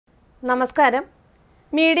നമസ്കാരം.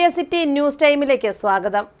 Media city news ടൈമിലേക്ക്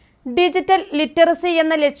സ്വാഗതം. ഡിജിറ്റൽ ലിറ്ററസി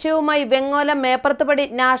എന്ന ലക്ഷ്യവുമായി വെങ്ങോല മേപ്പറത്തുപടി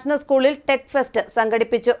നാഷണൽ സ്കൂളിൽ ടെക് ഫെസ്റ്റ്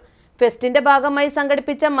സംഘടിപ്പിച്ചു. ഫെസ്റ്റിന്റെ ഭാഗമായി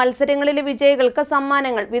സംഘടിപ്പിച്ച മത്സരങ്ങളിലെ വിജയികൾക്ക്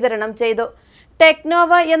സമ്മാനങ്ങൾ വിതരണം ചെയ്തു.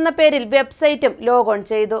 ടെക്നോവ എന്ന പേരിൽ വെബ്സൈറ്റും ലോഗോൺ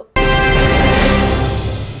ചെയ്തു.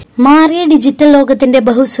 മാറിയ ഡിജിറ്റൽ ലോകത്തിന്റെ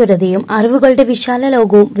ബഹുസ്വരതയും അറിവുകളുടെ വിശാല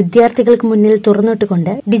ലോകവും വിദ്യാർത്ഥികൾക്ക് മുന്നിൽ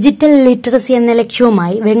തുറന്നിട്ടുകൊണ്ട് ഡിജിറ്റൽ ലിറ്ററസി എന്ന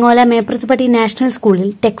ലക്ഷ്യവുമായി വെങ്ങോല മേപ്പറത്തുപടി നാഷണൽ സ്കൂളിൽ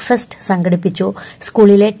ടെക് ഫെസ്റ്റ് സംഘടിപ്പിച്ചു.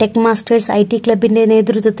 സ്കൂളിലെ ടെക് മാസ്റ്റേഴ്സ് IT ക്ലബിന്റെ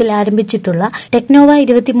നേതൃത്വത്തിൽ ആരംഭിച്ചിട്ടുള്ള ടെക്നോവ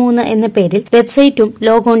 23 എന്ന പേരിൽ വെബ്സൈറ്റും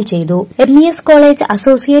ലോഗോൺ ചെയ്തു. MES college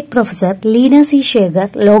associate professor Leena C. Shekhar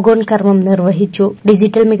logon കർമ്മം നിർവഹിച്ചു.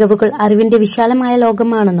 ഡിജിറ്റൽ മികവുകൾ അറിവിന്റെ വിശാലമായ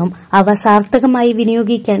ലോകമാണെന്നും അവ സാർത്ഥകമായി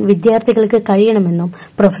വിനിയോഗിക്കാൻ വിദ്യാർത്ഥികൾക്ക് കഴിയണമെന്നും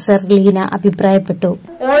പ്രൊഫസർ ലീന അഭിപ്രായപ്പെട്ടു.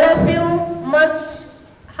 All of you must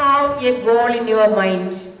have a goal in your mind,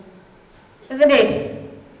 isn't it?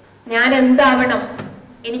 ഞാൻ എന്താവണം,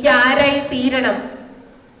 എനിക്ക് ആരായി തീരണം,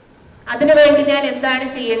 അതിനുവേണ്ടി ഞാൻ എന്താണ്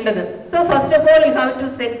ചെയ്യേണ്ടത്? So first of all you have to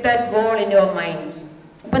set that goal in your mind.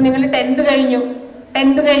 ഇപ്പൊ നിങ്ങൾ 10th കഴിഞ്ഞു,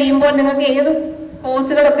 10th കഴിയുമ്പോൾ നിങ്ങൾക്ക് ഏത്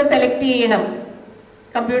കോഴ്സുകളൊക്കെ സെലക്ട് ചെയ്യണം,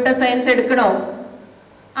 കമ്പ്യൂട്ടർ സയൻസ് എടുക്കണോ,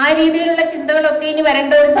 ആ രീതിയിലുള്ള ചിന്തകളൊക്കെ ഇനി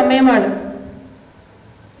വരേണ്ട ഒരു സമയമാണ്.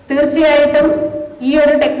 തീർച്ചയായിട്ടും ഈ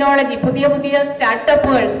ഒരു ടെക്നോളജി, പുതിയ പുതിയ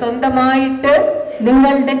സ്റ്റാർട്ടപ്പുകൾ സ്വന്തമായിട്ട്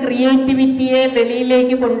നിങ്ങളുടെ ക്രിയേറ്റിവിറ്റിയെ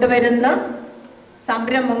വെളിയിലേക്ക് കൊണ്ടുവരുന്ന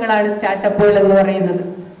സംരംഭങ്ങളാണ് സ്റ്റാർട്ടപ്പുകൾ എന്ന് പറയുന്നത്.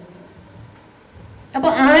 അപ്പൊ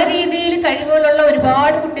ആ രീതിയിൽ കഴിവുകളുള്ള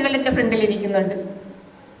ഒരുപാട് കുട്ടികൾ എന്റെ ഫ്രണ്ടിൽ ഇരിക്കുന്നുണ്ട്.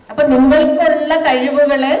 അപ്പൊ നിങ്ങൾക്കുള്ള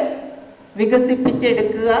കഴിവുകള്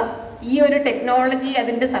വികസിപ്പിച്ചെടുക്കുക. ഈ ഒരു ടെക്നോളജി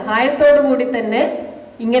അതിന്റെ സഹായത്തോടു കൂടി തന്നെ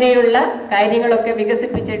ഇങ്ങനെയുള്ള കാര്യങ്ങളൊക്കെ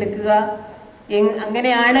വികസിപ്പിച്ചെടുക്കുക.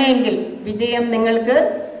 അങ്ങനെയാണെങ്കിൽ വിജയം നിങ്ങൾക്ക്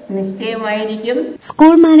നിശ്ചയമായിരിക്കും.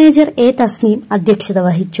 School manager A. തസ്നീം അധ്യക്ഷത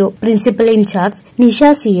വഹിച്ചു. Principal in charge Nisha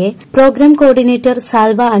CA, programme coordinator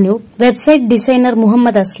സാൽവ Anoop, website designer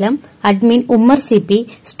Muhammad Aslam, admin Ummer CP,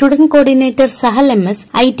 student coordinator Sahal MS,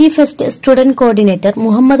 IT fest student coordinator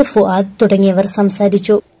Muhammad Fuad തുടങ്ങിയവർ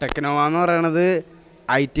സംസാരിച്ചു. ടെക്നോവ എന്ന് പറയുന്നത്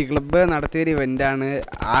IT ക്ലബ്ബ് നടത്തിയ ഒരു ഇവന്റാണ്.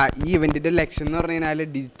 ഈ ഇവന്റിന്റെ ലക്ഷ്യം എന്ന് പറഞ്ഞു കഴിഞ്ഞാൽ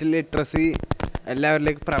ഡിജിറ്റൽ ലിറ്ററസി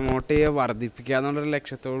എല്ലാവരിലേക്ക് പ്രൊമോട്ട് ചെയ്യുക, വർദ്ധിപ്പിക്കുക എന്നുള്ളൊരു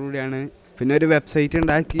ലക്ഷ്യത്തോടു കൂടിയാണ്. പിന്നെ ഒരു വെബ്സൈറ്റ്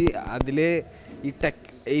ഉണ്ടാക്കി അതിൽ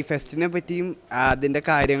ഈ ഫെസ്റ്റിനെ പറ്റിയും അതിൻ്റെ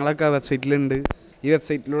കാര്യങ്ങളൊക്കെ വെബ്സൈറ്റിലുണ്ട്. ഈ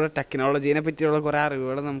വെബ്സൈറ്റിലൂടെ ടെക്നോളജീനെ പറ്റിയുള്ള കുറെ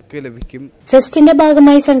അറിവുകൾ നമുക്ക് ലഭിക്കും. ഫെസ്റ്റിന്റെ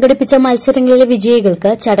ഭാഗമായി സംഘടിപ്പിച്ച മത്സരങ്ങളിലെ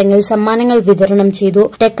വിജയികൾക്ക് ചടങ്ങിൽ സമ്മാനങ്ങൾ വിതരണം ചെയ്തു.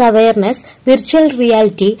 Tech awareness, virtual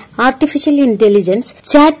reality, artificial intelligence,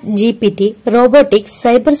 chat GPT, robotics,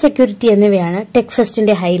 cyber security എന്നിവയാണ് ടെക്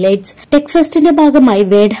ഫെസ്റ്റിന്റെ ഹൈലൈറ്റ്സ്. ടെക് ഫെസ്റ്റിന്റെ ഭാഗമായി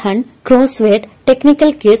word hunt, cross word,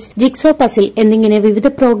 technical quiz, jigsaw puzzle എന്നിങ്ങനെ വിവിധ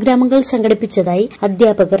പ്രോഗ്രാമുകൾ സംഘടിപ്പിച്ചതായി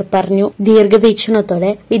അധ്യാപകർ പറഞ്ഞു. ദീർഘവീക്ഷണത്തോടെ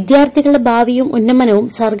വിദ്യാർത്ഥികളുടെ ഭാവിയും ഉന്നമനവും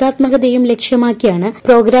സർഗാത്മകതയും ലക്ഷ്യമാക്കിയാണ്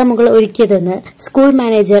പ്രോഗ്രാമുകൾ ഒരുക്കിയതെന്ന് സ്കൂൾ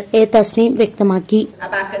മാനേജർ A. തസ്നീം വ്യക്തമാക്കി.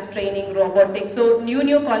 Abacus training, robotics, so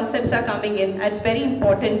new concepts are coming in. It's very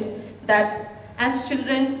important that as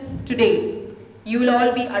children today you will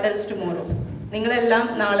all be adults tomorrow. നിങ്ങളെല്ലാം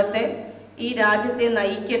നാളത്തെ ഈ രാജ്യത്തെ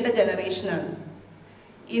നയിക്കേണ്ട ജനറേഷനാണ്.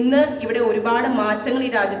 ഇന്ന് ഇവിടെ ഒരുപാട് മാറ്റങ്ങൾ ഈ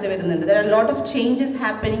രാജ്യത്ത് വരുന്നുണ്ട്. There are a lot of changes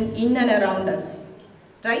happening in and around us,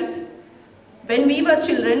 right? When we were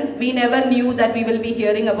children, we never knew that we will be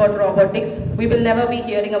hearing about robotics. We will never be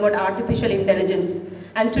hearing about artificial intelligence.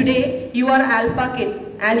 And today, you are alpha kids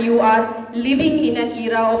and you are living in an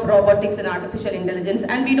era of robotics and artificial intelligence,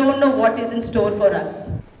 and we don't know what is in store for us.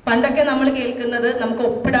 പണ്ടൊക്കെ നമ്മൾ കേൾക്കുന്നത് നമുക്ക്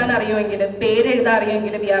ഒപ്പിടാൻ അറിയുമെങ്കിൽ, പേരെഴുതാൻ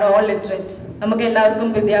അറിയുമെങ്കിൽ V are all literate, നമുക്ക് എല്ലാവർക്കും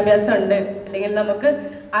വിദ്യാഭ്യാസം ഉണ്ട്, അല്ലെങ്കിൽ നമുക്ക്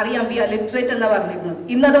അറിയാം വി ആർ ലിറ്ററേറ്റ് എന്ന് പറഞ്ഞിരുന്നു.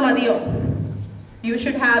 ഇന്നത് മതിയോ? You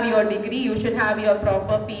should have your degree, you should have your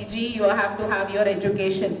proper PG, you have to have your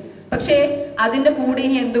education. പക്ഷേ അതിന്റെ കൂടെ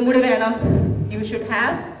ഇനി എന്തും കൂടി വേണം. You should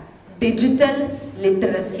have digital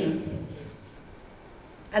literacy,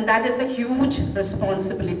 and that is a huge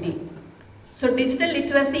responsibility. So digital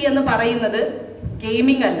literacy എന്ന് പറയുന്നത്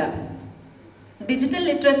gaming അല്ല, ഡിജിറ്റൽ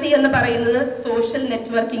ലിറ്ററസി എന്ന് പറയുന്നത് സോഷ്യൽ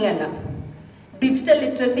നെറ്റ്വർക്കിംഗ് അല്ല. ഡിജിറ്റൽ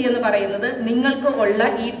ലിറ്ററസി എന്ന് പറയുന്നത് നിങ്ങൾക്ക് ഉള്ള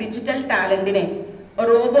ഈ ഡിജിറ്റൽ ടാലന്റിനെ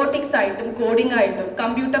റോബോട്ടിക്സ് ആയിട്ടും കോഡിംഗ് ആയിട്ടും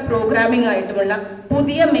കമ്പ്യൂട്ടർ പ്രോഗ്രാമിംഗ് ആയിട്ടുമുള്ള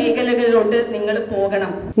പുതിയ മേഖലകളിലോട്ട് നിങ്ങൾ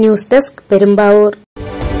പോകണം. News desk, Perumbavoor.